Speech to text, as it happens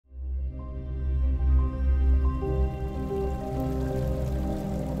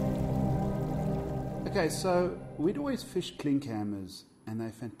Okay, so we'd always fish Klinkhammers, and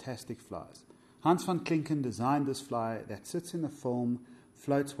they're fantastic flies. Hans van Klinken designed this fly that sits in the film,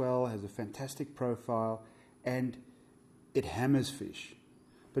 floats well, has a fantastic profile, and it hammers fish.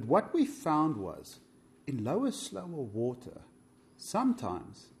 But what we found was, in lower, slower water,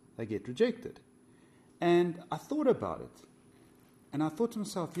 sometimes they get rejected. And I thought about it, and I thought to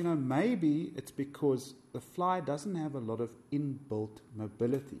myself, maybe it's because the fly doesn't have a lot of inbuilt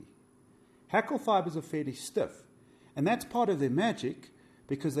mobility. Hackle fibers are fairly stiff, and that's part of their magic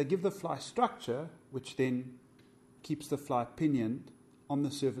because they give the fly structure, which then keeps the fly pinioned on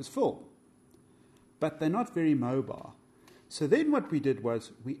the surface full. But they're not very mobile. So then what we did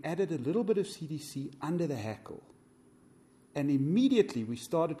was we added a little bit of CDC under the hackle, and immediately we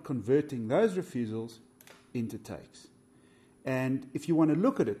started converting those refusals into takes. And if you want to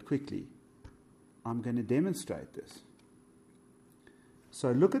look at it quickly, I'm going to demonstrate this.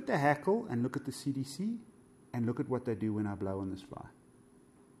 So look at the hackle and look at the CDC and look at what they do when I blow on this fly.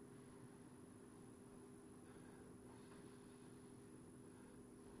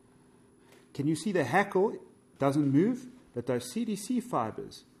 Can you see the hackle doesn't move, but those CDC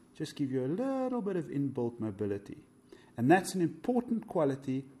fibers just give you a little bit of inbuilt mobility. And that's an important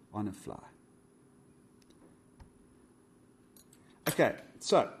quality on a fly. Okay,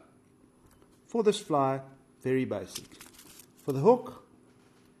 so for this fly, very basic. For the hook,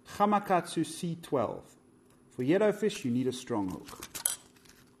 Hamakatsu C12. For yellowfish, you need a strong hook.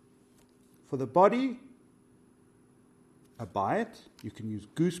 For the body, a bite. You can use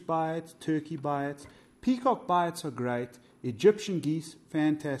goose bites, turkey bites. Peacock bites are great. Egyptian geese,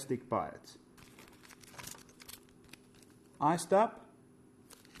 fantastic bites. Iced up,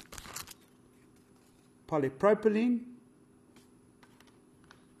 polypropylene,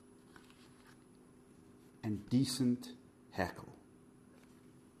 and decent hackle.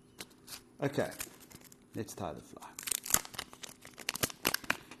 Okay, let's tie the fly.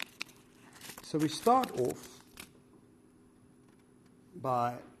 So we start off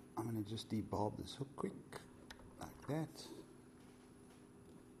by, I'm going to just debarb this hook quick, like that.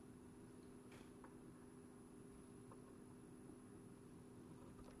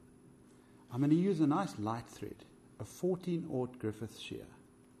 I'm going to use a nice light thread, a 14-aught Griffith shear,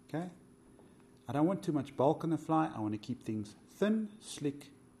 okay? I don't want too much bulk on the fly. I want to keep things thin, slick,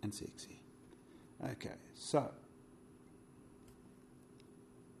 and sexy. Okay, so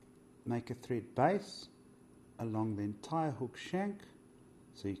make a thread base along the entire hook shank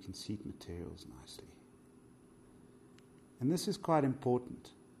so you can seat materials nicely. And this is quite important.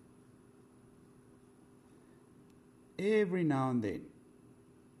 Every now and then,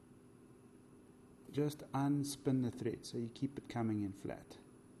 just unspin the thread so you keep it coming in flat.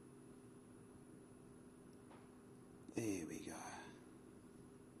 There we go.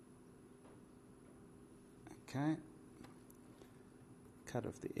 Okay. Cut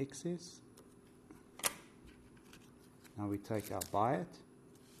off the excess. Now we take our biot.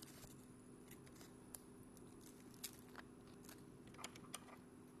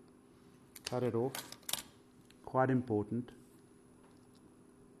 Cut it off. Quite important.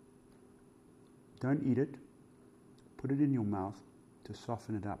 Don't eat it. Put it in your mouth to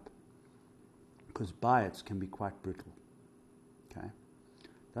soften it up, because biots can be quite brittle. Okay?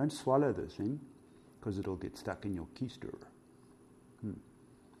 Don't swallow this thing, because it'll get stuck in your keister.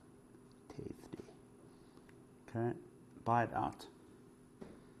 Tasty. Okay? Buy it out.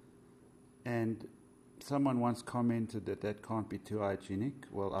 And someone once commented that can't be too hygienic.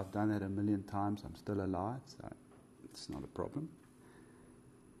 Well, I've done that 1,000,000 times. I'm still alive, so it's not a problem.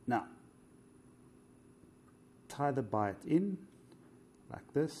 Now, tie the bite in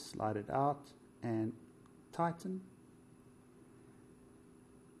like this, slide it out, and tighten.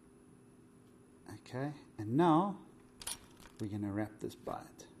 Okay, and now we're going to wrap this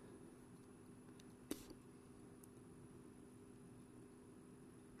bite.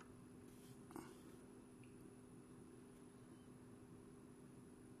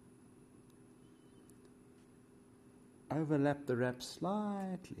 Overlap the wrap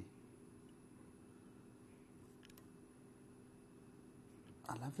slightly.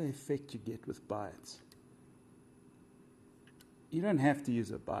 I love the effect you get with bites. You don't have to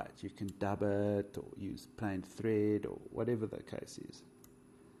use a bite. You can dub it or use plain thread or whatever the case is.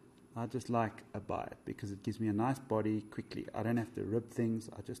 I just like a bite because it gives me a nice body quickly. I don't have to rib things.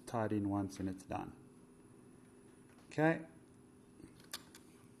 I just tie it in once and it's done. Okay.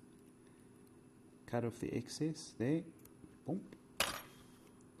 Cut off the excess there. Boom.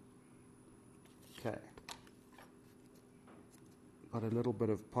 Okay. Got a little bit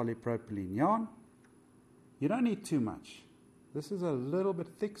of polypropylene yarn. You don't need too much. This is a little bit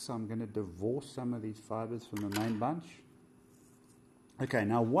thick, so I'm going to divorce some of these fibers from the main bunch. Okay,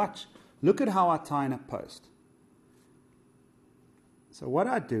 now watch. Look at how I tie in a post. So what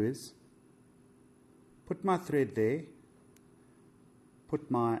I do is put my thread there,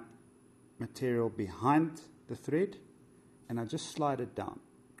 put my material behind the thread, and I just slide it down.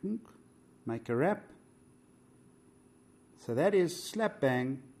 Make a wrap. So that is slap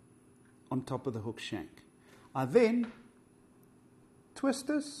bang on top of the hook shank. I then twist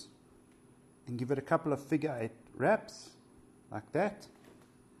this and give it a couple of figure 8 wraps like that.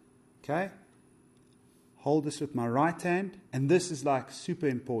 Okay. Hold this with my right hand, and this is like super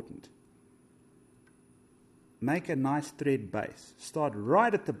important. Make a nice thread base. Start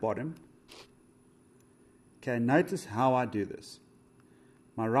right at the bottom. Okay, notice how I do this.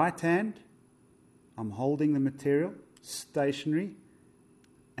 My right hand, I'm holding the material stationary,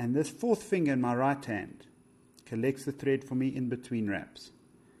 and this fourth finger in my right hand collects the thread for me in between wraps.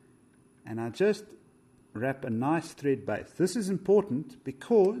 And I just wrap a nice thread base. This is important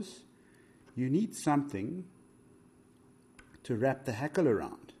because you need something to wrap the hackle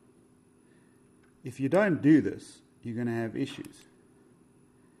around. If you don't do this, you're going to have issues.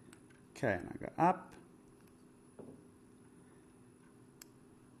 Okay, and I go up.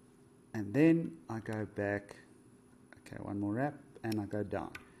 And then I go back. Okay, one more wrap, and I go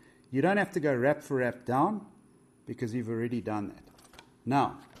down. You don't have to go wrap for wrap down because you've already done that.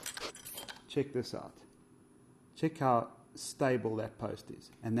 Now, check this out. Check how stable that post is,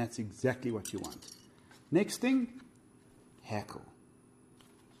 and that's exactly what you want. Next thing, hackle.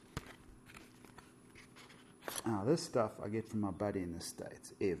 Now this stuff I get from my buddy in the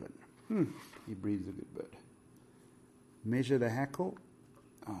States, Evan. He breeds a good bird. Measure the hackle.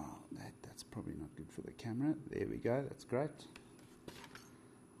 Oh, that's probably not good for the camera. There we go, that's great.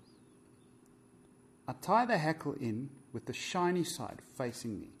 I tie the hackle in with the shiny side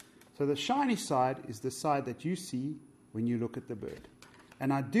facing me. So the shiny side is the side that you see when you look at the bird.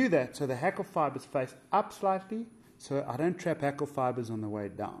 And I do that so the hackle fibers face up slightly, so I don't trap hackle fibers on the way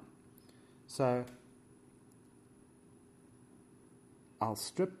down. So I'll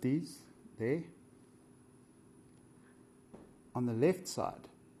strip these there. On the left side,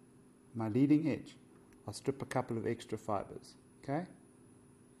 my leading edge, I'll strip a couple of extra fibers. Okay?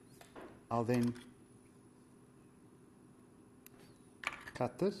 I'll then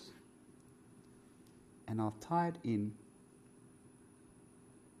cut this, and I'll tie it in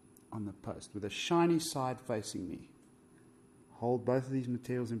on the post with a shiny side facing me. Hold both of these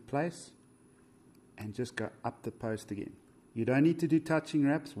materials in place and just go up the post again. You don't need to do touching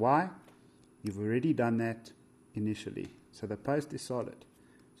wraps. Why? You've already done that initially. So the post is solid.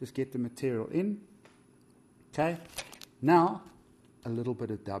 Just get the material in. Okay. Now, a little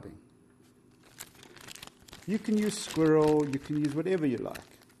bit of dubbing. You can use squirrel, you can use whatever you like.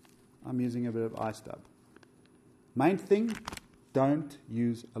 I'm using a bit of ice dub. Main thing, don't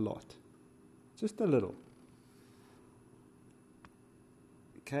use a lot. Just a little.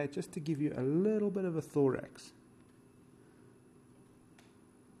 Okay, just to give you a little bit of a thorax.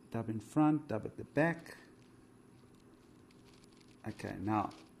 Dub in front, dub at the back. Okay, now,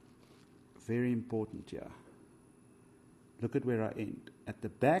 very important here. Look at where I end. At the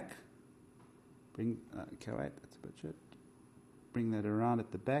back, bring, okay, wait, that's a bit shit. Bring that around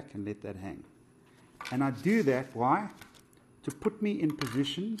at the back and let that hang. And I do that, why? To put me in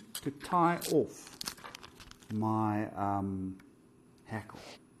position to tie off my hackle.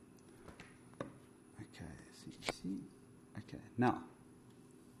 Okay, see. Okay, now.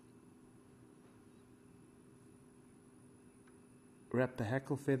 Wrap the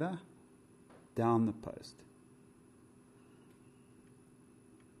hackle feather down the post.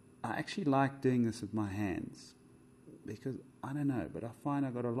 I actually like doing this with my hands because, I don't know, but I find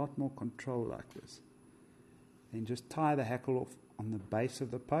I've got a lot more control like this. Then just tie the hackle off on the base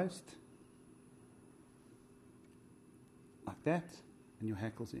of the post, like that, and your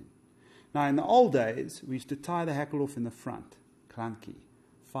hackle's in. Now, in the old days, we used to tie the hackle off in the front. Clunky.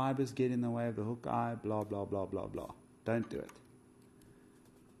 Fibers get in the way of the hook eye, blah, blah, blah, blah, blah. Don't do it.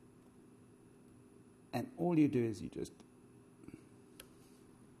 And all you do is you just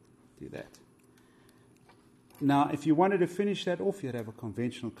do that. Now, if you wanted to finish that off, you'd have a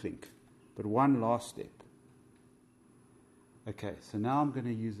conventional clink. But one last step. Okay, so now I'm going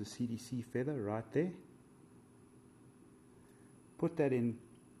to use the CDC feather right there. Put that in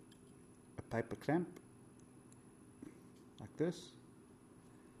a paper clamp, like this.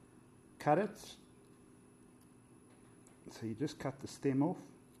 Cut it. So you just cut the stem off.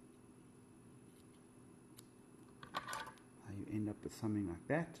 You end up with something like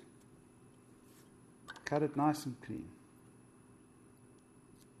that. Cut it nice and clean.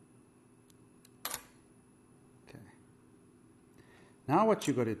 Now what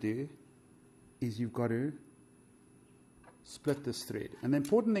you've got to do is you've got to split this thread. And the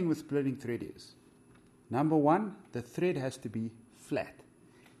important thing with splitting thread is, number one, the thread has to be flat.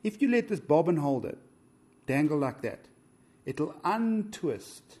 If you let this bobbin holder dangle like that, it'll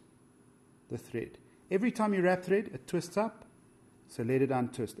untwist the thread. Every time you wrap thread, it twists up, so let it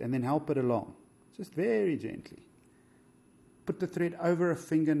untwist and then help it along, just very gently. Put the thread over a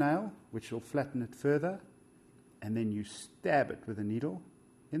fingernail, which will flatten it further, and then you stab it with a needle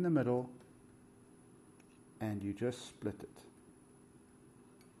in the middle and you just split it.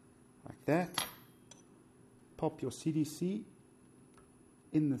 Like that. Pop your CDC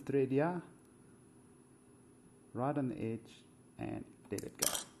in the thread here, right on the edge, and let it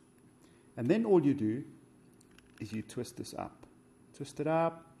go. And then all you do is you twist this up. Twist it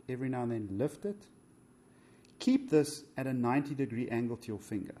up, every now and then lift it. Keep this at a 90-degree angle to your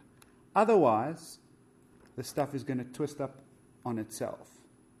finger. Otherwise, the stuff is going to twist up on itself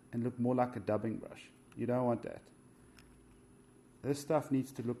and look more like a dubbing brush. You don't want that. This stuff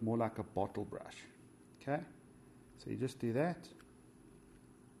needs to look more like a bottle brush. Okay? So you just do that.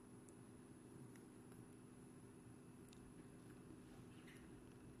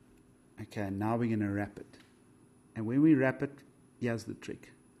 Okay, now we're going to wrap it. And when we wrap it, here's the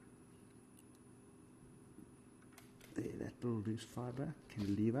trick. There, that little loose fiber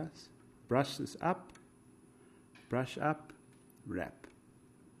can leave us. Brush this up, brush up, wrap.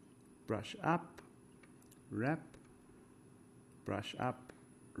 Brush up, wrap, brush up,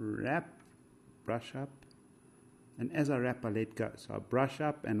 wrap, brush up. And as I wrap, I let go. So I brush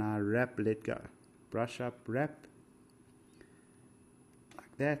up and I wrap, let go. Brush up, wrap.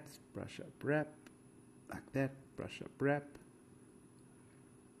 Like that, brush up, wrap. Like that, brush up, wrap.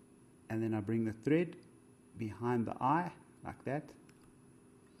 And then I bring the thread behind the eye, like that.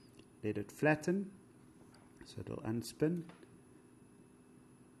 Let it flatten, so it'll unspin.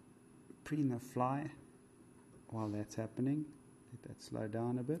 Preen the fly while that's happening. Let that slow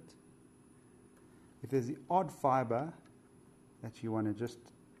down a bit. If there's the odd fiber that you want to just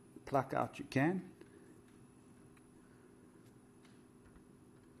pluck out, you can.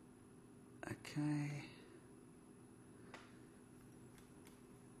 Okay.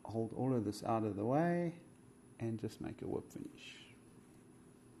 Hold all of this out of the way and just make a whip finish.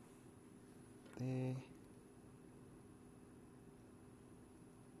 There.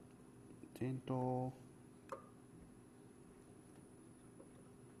 Gentle.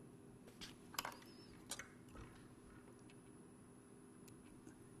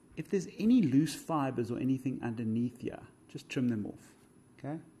 If there's any loose fibers or anything underneath here, just trim them off.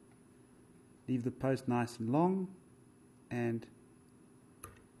 Okay? Leave the post nice and long and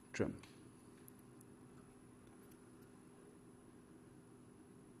trim.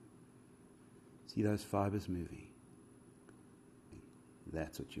 See those fibers moving?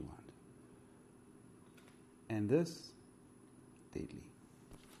 That's what you want. And this, deadly.